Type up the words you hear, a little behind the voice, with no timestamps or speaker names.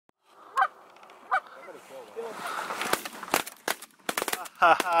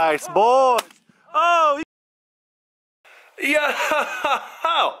Nice, boys. Oh, yeah.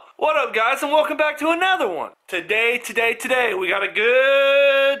 What up, guys, and welcome back to another one. Today, we got a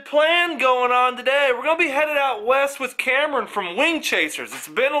good plan going on today. We're going to be headed out west with Cameron from Wing Chasers. It's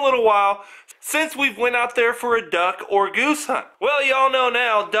been a little while since we've went out there for a duck or goose hunt. Well, y'all know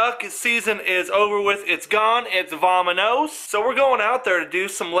now, duck season is over with. It's gone. It's vamonos. So we're going out there to do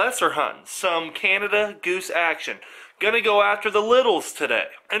some lesser hunting, some Canada goose action. Gonna go after the littles today.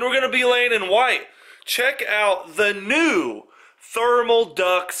 And we're gonna be laying in white. Check out the new Thermal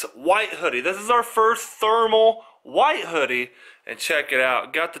DUX white hoodie. This is our first thermal white hoodie. And check it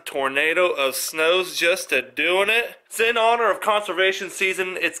out. Got the tornado of snows just a doing it. It's in honor of conservation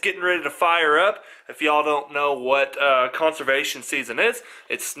season. It's getting ready to fire up. If y'all don't know what conservation season is,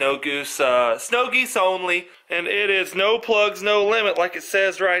 it's snow geese only. And it is no plugs, no limit, like it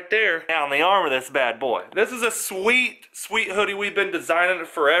says right there on the arm of this bad boy. This is a sweet, sweet hoodie. We've been designing it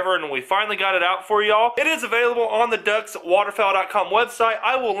forever, and we finally got it out for y'all. It is available on the DUXwaterfowl.com website.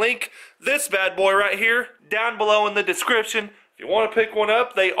 I will link this bad boy right here down below in the description. If you want to pick one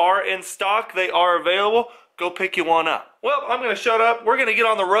up, they are in stock. They are available. Go pick you one up. Well, I'm going to shut up. We're going to get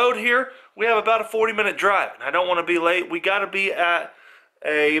on the road here. We have about a 40-minute drive, and I don't want to be late. We got to be at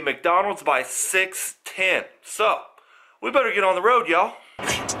a McDonald's by 6:10. So, we better get on the road, y'all.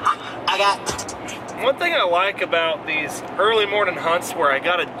 One thing I like about these early morning hunts where I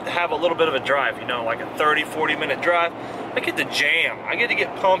got to have a little bit of a drive, you know, like a 30-40 minute drive, I get to jam. I get to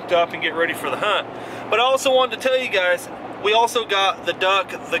get pumped up and get ready for the hunt. But I also wanted to tell you guys, we also got the duck,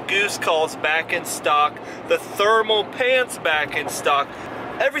 the goose calls back in stock, the thermal pants back in stock.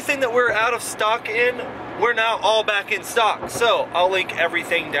 Everything that we're out of stock in, we're now all back in stock. So I'll link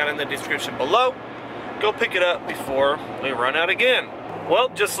everything down in the description below. Go pick it up before we run out again. Well,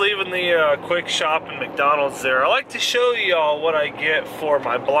 just leaving the quick shop in McDonald's there. I like to show y'all what I get for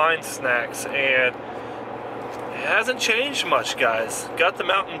my blind snacks, and it hasn't changed much, guys. Got the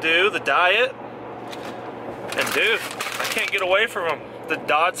Mountain Dew, the diet, and dude, I can't get away from them. The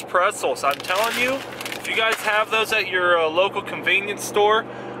DUX pretzels. I'm telling you, if you guys have those at your local convenience store,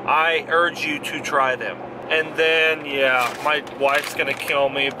 I urge you to try them. And then, yeah, my wife's gonna kill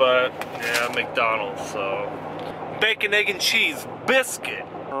me, but yeah, McDonald's, so. Bacon, egg, and cheese biscuit.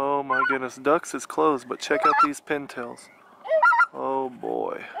 oh my goodness, DUX is closed, but check out these pintails. Oh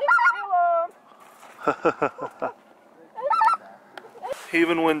boy.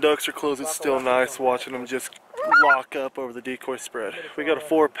 Even when ducks are closed, it's still nice watching them just lock up over the decoy spread. We got a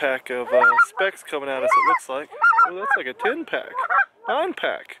 4-pack of specs coming at us, it looks like. Oh, that's like a 10-pack,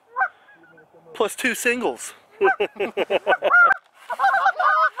 9-pack, plus 2 singles.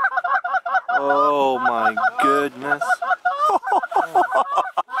 Oh my goodness.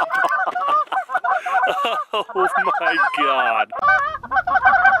 Oh my God.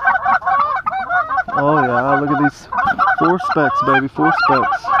 Oh yeah, look at these 4 specks, baby, 4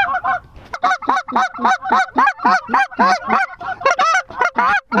 specks.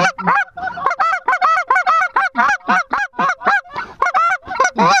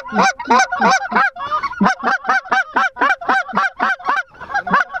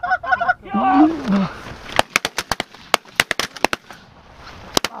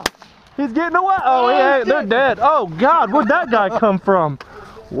 He's getting away. Oh, yeah, they're dead. Oh God, where'd that guy come from?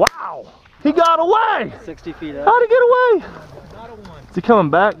 Wow, he got away. 60 feet up. How'd he get away? Is he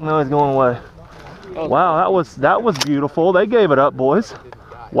coming back? No, he's going away. Wow, that was beautiful. They gave it up, boys.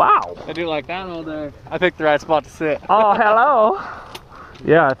 Wow. I do like that all day. I picked the right spot to sit. Oh, hello.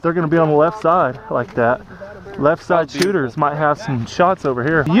 Yeah, if they're gonna be on the left side like that, left side shooters might have some shots over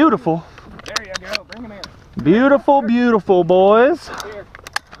here. Beautiful. There you go. Bring him in. Beautiful, beautiful, boys.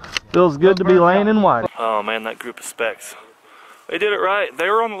 Feels good to be laying in white. Oh man, that group of specks. They did it right. They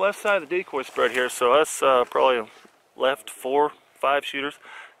were on the left side of the decoy spread here, so us probably left 4, 5 shooters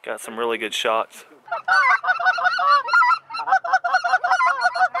got some really good shots.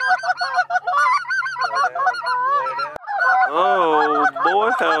 Oh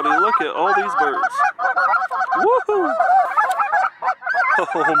boy, howdy, look at all these birds. Woohoo!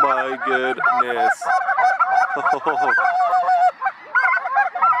 Oh my goodness. Oh.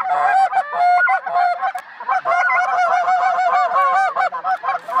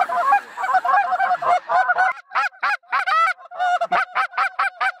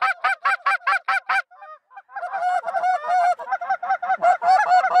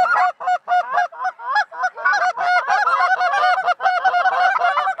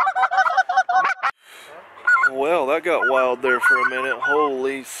 Well, that got wild there for a minute.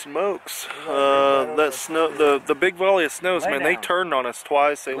 Holy smokes. That that snow, the big volley of snows, man, they turned on us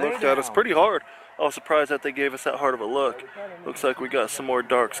twice. They looked at us pretty hard. I was surprised that they gave us that hard of a look. Looks like we got some more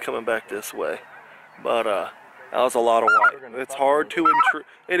darks coming back this way. But that was a lot of white. It's hard to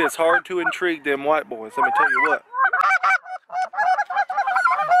it is hard to intrigue them white boys, let me tell you what.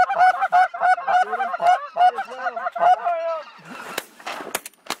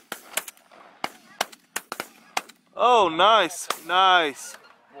 Oh, nice, nice.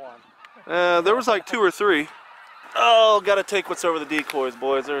 There was like 2 or 3. Oh, gotta take what's over the decoys,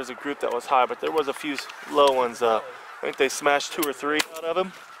 boys. There was a group that was high, but there was a few low ones. I think they smashed 2 or 3 out of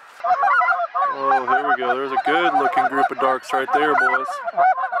them. Oh, here we go. There's a good looking group of darks right there, boys.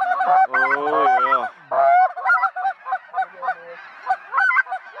 Oh, yeah.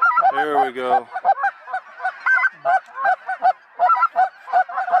 There we go.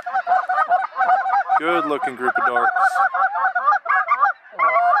 Good looking group of darks.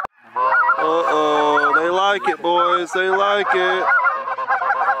 Uh-oh, they like it, boys. They like it.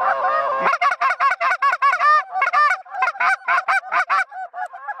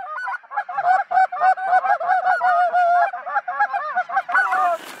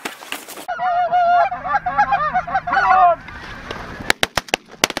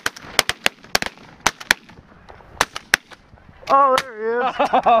 Oh, there he is.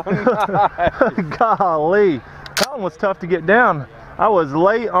 Oh, nice. Golly, that one was tough to get down. I was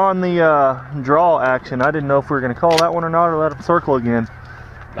late on the draw action. I didn't know if we were going to call that one or not, or let him circle again.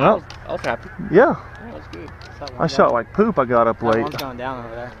 I was happy. Yeah. That was good. I shot like poop. I got up late. That one's going down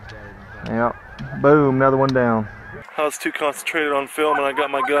over there. Yeah. Boom, another one down. I was too concentrated on film and I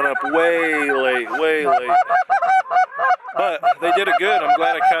got my gun up way late, way late. But they did it good. I'm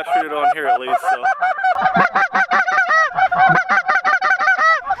glad I captured it on here at least. So.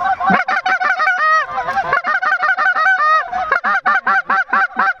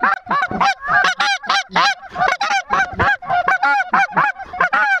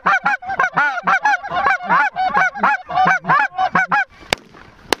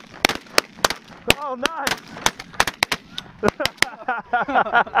 Oh, nice!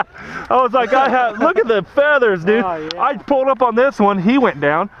 I was like, look at the feathers, dude. Oh, yeah. I pulled up on this one, he went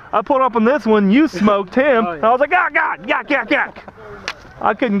down. I pulled up on this one, you smoked him. Oh, yeah. I was like, God, yak.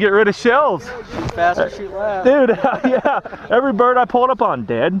 I couldn't get rid of shells. Shoot fast or shoot left. Dude, yeah. Every bird I pulled up on,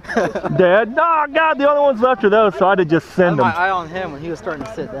 dead. Dead. Oh, God, the only ones left are those, so I had to just send them. I had my eye on him when he was starting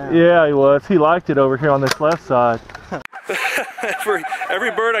to sit down. Yeah, he was. He liked it over here on this left side.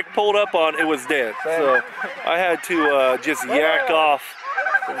 Every bird I pulled up on, it was dead. So I had to just yak off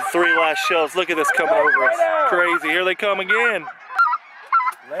the 3 last shells. Look at this coming over us. Crazy. Here they come again.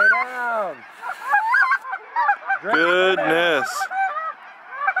 Lay down. Goodness.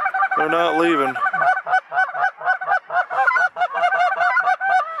 They're not leaving.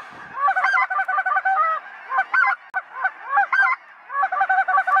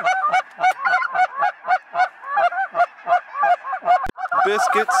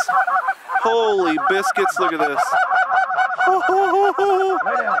 Biscuits. Holy biscuits, look at this.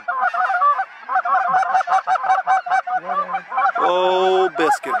 Oh,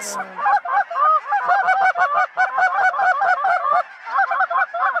 biscuits.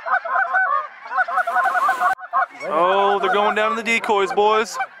 Oh, they're going down in the decoys,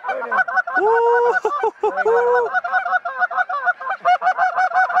 boys.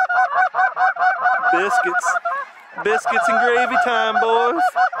 Biscuits. Biscuits and gravy time, boys.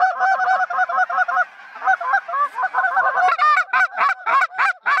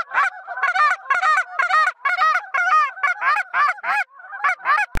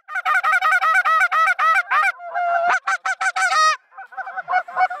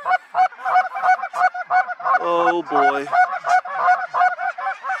 Oh boy.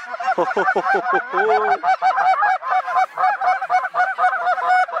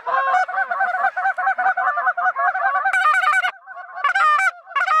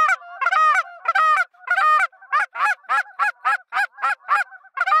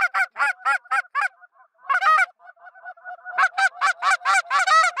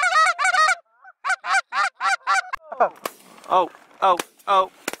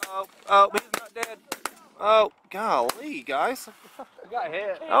 Oh, he's not dead. Oh, golly, guys. Got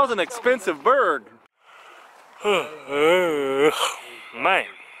hit. That was an expensive bird. Man,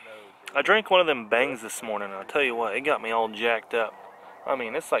 I drank one of them bangs this morning, and I'll tell you what, it got me all jacked up. I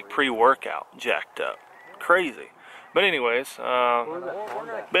mean, it's like pre-workout jacked up. Crazy. But anyways,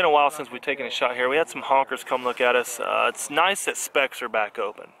 been a while since we've taken a shot here. We had some honkers come look at us. It's nice that specs are back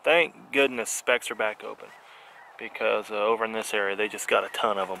open. Thank goodness specs are back open. Because over in this area, they just got a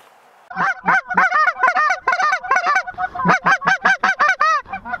ton of them.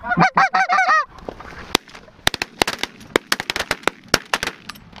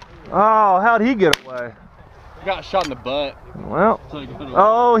 Oh, how'd he get away? He got shot in the butt. Well,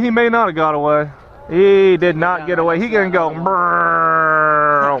 oh, he may not have got away. He did not get away. He gonna go.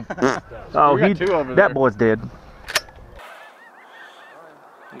 Oh, that boy's dead.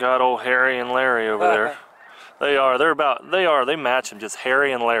 Got old Harry and Larry over there. They match them, just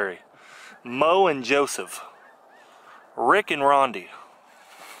Harry and Larry. Mo and Joseph. Rick and Rondi.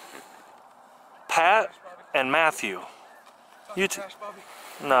 Pat and Matthew. You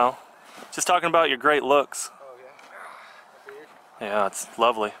no. Just talking about your great looks. Oh, yeah. Yeah, it's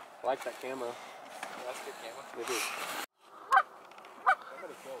lovely. I like that camo. Yeah, that's good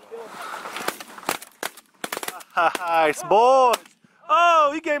camo. Nice, boys.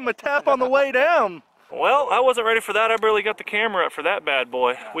 Oh, he gave him a tap on the way down. Well, I wasn't ready for that. I barely got the camera up for that bad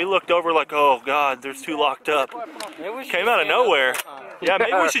boy. We looked over like, oh God, there's two locked up. Came out of nowhere. Yeah,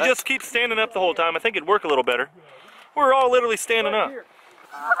 maybe we should just keep standing up the whole time. I think it'd work a little better. We're all literally standing up.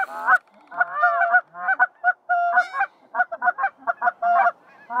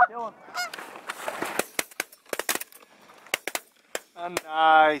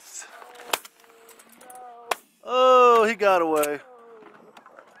 Nice. Oh, he got away.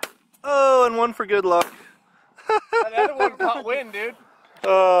 Oh, and one for good luck. That other one caught wind, dude.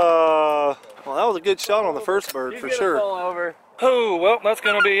 Well, that was a good shot on the first bird for sure. Over. Oh, well, that's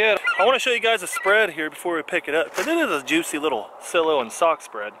going to be it. I want to show you guys a spread here before we pick it up, because it is a juicy little silo and sock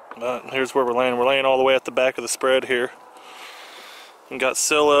spread. But here's where we're laying. We're laying all the way at the back of the spread here. And got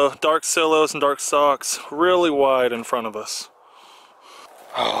silo, dark silos and dark socks really wide in front of us.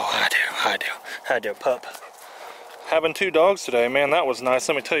 Oh, I do, pup. Having two dogs today, man, that was nice.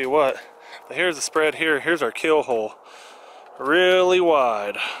 Let me tell you what. But here's the spread here. Here's our kill hole. Really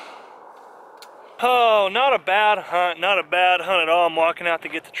wide. Oh, not a bad hunt. Not a bad hunt at all. I'm walking out to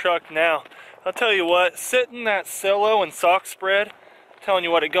get the truck now. I'll tell you what, sitting that silo and sock spread, I'm telling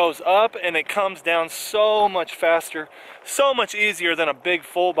you what, it goes up and it comes down so much faster, so much easier than a big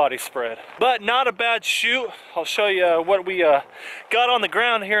full body spread. But not a bad shoot. I'll show you what we got on the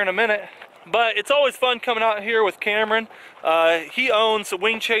ground here in a minute. But it's always fun coming out here with Cameron. He owns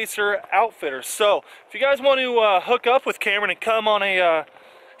Wing Chaser Outfitters. So if you guys want to hook up with Cameron and come on a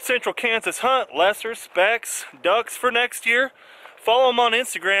Central Kansas hunt, lesser specs, ducks for next year, follow him on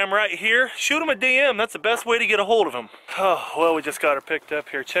Instagram right here. Shoot him a DM. That's the best way to get a hold of him. Oh, well, we just got her picked up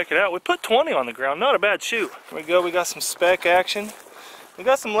here. Check it out. We put 20 on the ground. Not a bad shoot. Here we go. We got some spec action. We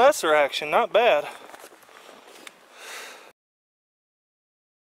got some lesser action. Not bad.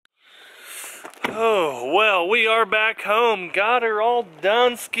 Oh, well, we are back home. Got her all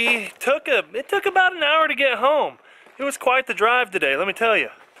done ski. It took about an hour to get home. It was quite the drive today, let me tell you.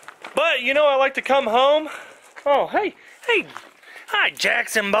 But, you know, I like to come home. Oh, hey, hi,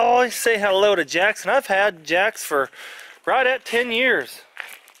 Jackson boys. Say hello to Jackson. I've had Jax for right at 10 years.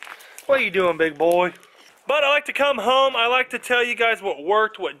 What are you doing, big boy? But I like to come home. I like to tell you guys what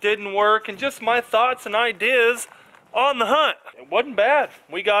worked, what didn't work, and just my thoughts and ideas on the hunt. It wasn't bad.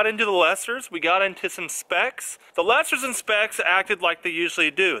 We got into the lessers. We got into some specs. The lessers and specs acted like they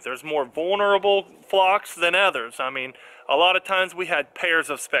usually do. There's more vulnerable flocks than others. I mean, a lot of times we had pairs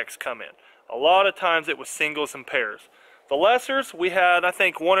of specs come in. A lot of times it was singles and pairs. The lessers, we had, I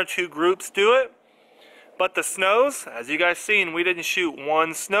think, 1 or 2 groups do it. But the snows, as you guys seen, we didn't shoot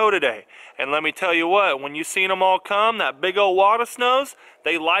one snow today. And let me tell you what, when you seen them all come, that big old wad of snows,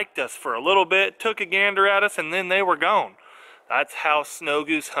 they liked us for a little bit, took a gander at us, and then they were gone. That's how snow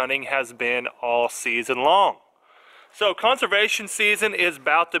goose hunting has been all season long. So conservation season is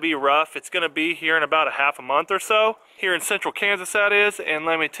about to be rough. It's going to be here in about a half a month or so. Here in central Kansas that is. And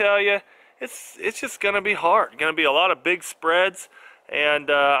let me tell you, it's just going to be hard. Going to be a lot of big spreads.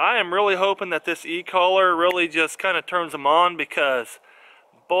 And I am really hoping that this e-collar really just kind of turns them on, because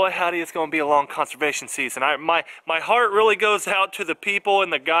boy howdy, it's going to be a long conservation season. My heart really goes out to the people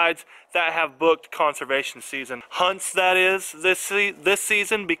and the guides that have booked conservation season hunts, that is, this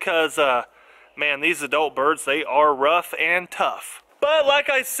season, because man, these adult birds, they are rough and tough. But like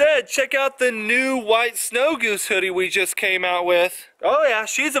I said, check out the new white snow goose hoodie we just came out with. Oh yeah,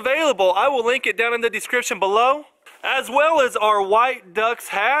 she's available. I will link it down in the description below, as well as our white ducks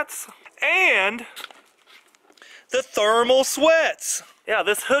hats and the thermal sweats. Yeah,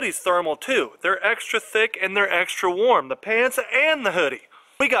 this hoodie's thermal too. They're extra thick and they're extra warm, the pants and the hoodie.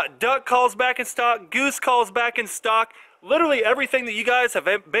 We got duck calls back in stock, goose calls back in stock. Literally everything that you guys have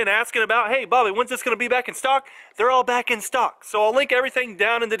been asking about, hey Bobby, when's this going to be back in stock? They're all back in stock. So I'll link everything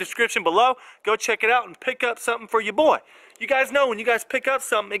down in the description below. Go check it out and pick up something for your boy. You guys know when you guys pick up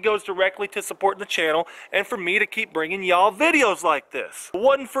something, it goes directly to supporting the channel and for me to keep bringing y'all videos like this. If it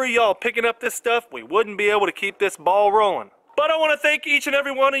wasn't for y'all picking up this stuff, we wouldn't be able to keep this ball rolling. But I want to thank each and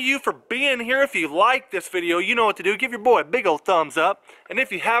every one of you for being here. If you like this video, you know what to do. Give your boy a big old thumbs up. And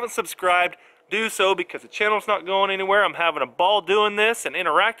if you haven't subscribed, do so, because the channel's not going anywhere. I'm having a ball doing this and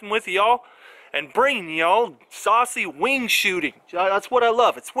interacting with y'all and bringing y'all saucy wing shooting. That's what I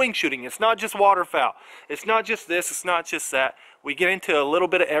love. It's wing shooting. It's not just waterfowl. It's not just this. It's not just that. We get into a little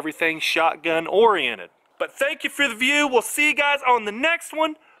bit of everything shotgun oriented. But thank you for the view. We'll see you guys on the next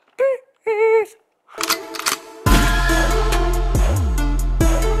one. Peace.